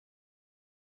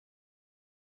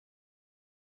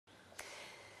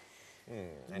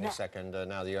Any second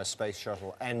now, the US Space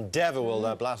Shuttle Endeavour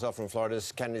will blast off from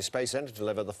Florida's Kennedy Space Center to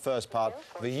deliver the first part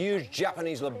of a huge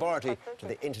Japanese laboratory to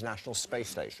the International Space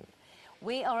Station.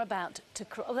 We are about to...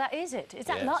 Oh, that is it. Is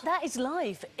that, Yes. that is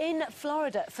live in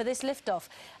Florida for this liftoff.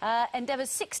 Endeavour's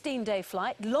 16-day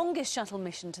flight, longest shuttle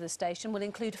mission to the station, will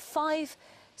include 5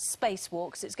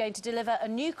 spacewalks. It's going to deliver a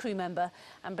new crew member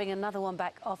and bring another one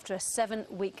back after a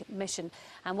 7-week mission.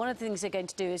 And one of the things they're going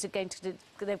to do is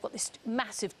they've got this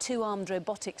massive 2-armed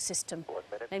robotic system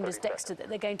named as Dexter that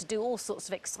they're going to do all sorts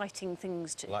of exciting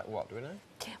things to. Like what, do we know?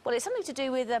 Well, it's something to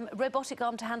do with robotic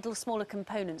arm to handle smaller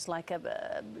components, like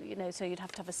you know, so you'd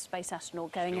have to have a space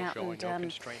astronaut going out and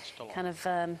kind of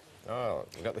Oh,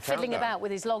 we've got the fiddling countdown. about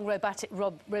with his long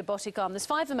robotic arm. There's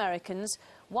 5 Americans,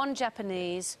 1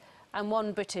 Japanese and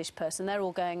 1 British person. They're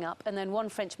all going up, and then 1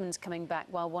 Frenchman's coming back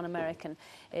while 1 American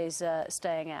is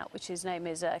staying out, which his name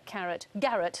is Garrett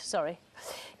Reisman.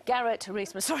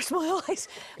 Sorry, it's my eyes.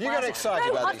 You get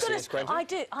excited about these things, Quentin? I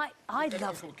do. I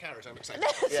love... Carrot, I'm excited.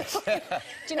 Yes. Do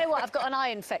you know what? I've got an eye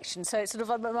infection, so it's sort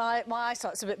of my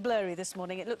eyesight's a bit blurry this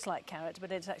morning. It looks like Carrot,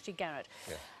 but it's actually Garrett.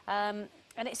 Yeah.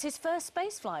 And it's his first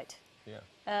space flight. Yeah.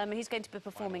 He's going to be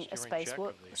performing a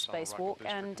spacewalk,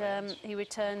 and he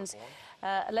returns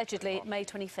allegedly May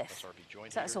 25th. So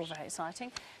that's all very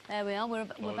exciting. There we are. We're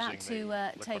about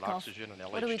to take off.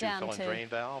 What are we down to?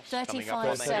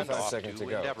 35 seconds to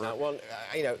go. Now, well,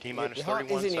 you know, your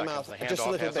heart is in your mouth just a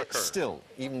little bit still,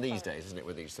 even these days, isn't it,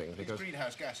 with these things? Because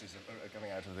greenhouse gases are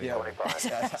coming out of the... Yeah,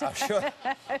 I'm sure.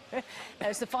 No,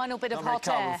 it's the final bit of Not hot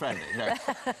air. very carbon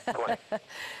friendly, no.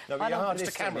 No, but your heart is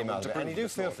still in your mouth, and you do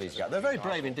feel for these guys. They're very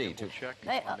brave indeed to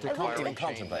even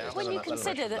contemplate it. When you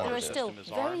consider that there are still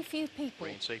very few people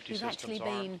who've actually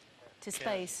been to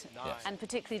space, and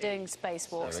particularly doing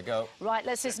spacewalks. There we go. Right,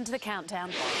 let's listen to the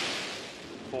countdown.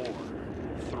 4,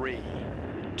 3,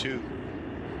 2,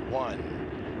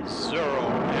 1, 0,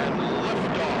 and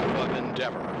liftoff of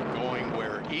Endeavour, going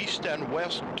where east and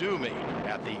west do meet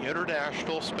at the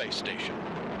International Space Station.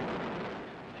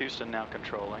 Houston now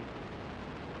controlling.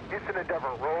 Houston,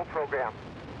 Endeavour, roll program.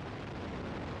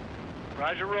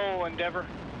 Roger, roll, Endeavour.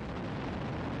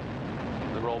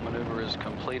 The roll maneuver is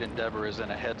complete. Endeavour is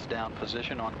in a heads-down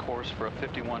position on course for a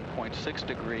 51.6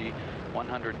 degree,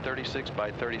 136 by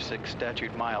 36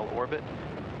 statute mile orbit.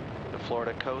 The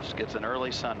Florida coast gets an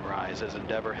early sunrise as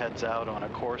Endeavour heads out on a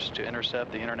course to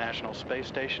intercept the International Space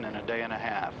Station in a day and a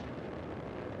half.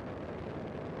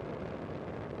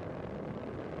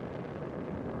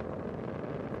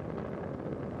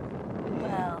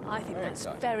 Well, I think that's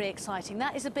very exciting.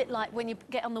 That is a bit like when you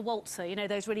get on the waltzer, you know,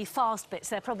 those really fast bits.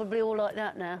 They're probably all like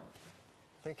that now.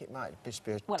 I think it might just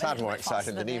be a tad more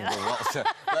exciting than even doing lots of...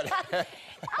 I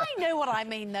know what I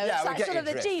mean, though. Yeah, it's we like get sort of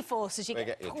your the drift. G-forces you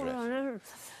get.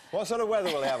 What sort of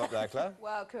weather will they have up there, Claire?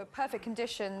 Well, perfect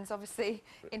conditions, obviously,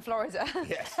 in Florida.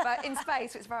 Yes. But in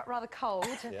space, it's rather cold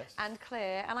Yes. and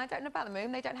clear. And I don't know about the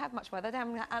moon. They don't have much weather. They have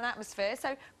an atmosphere,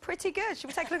 so pretty good. Should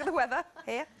we take a look at the weather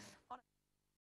here?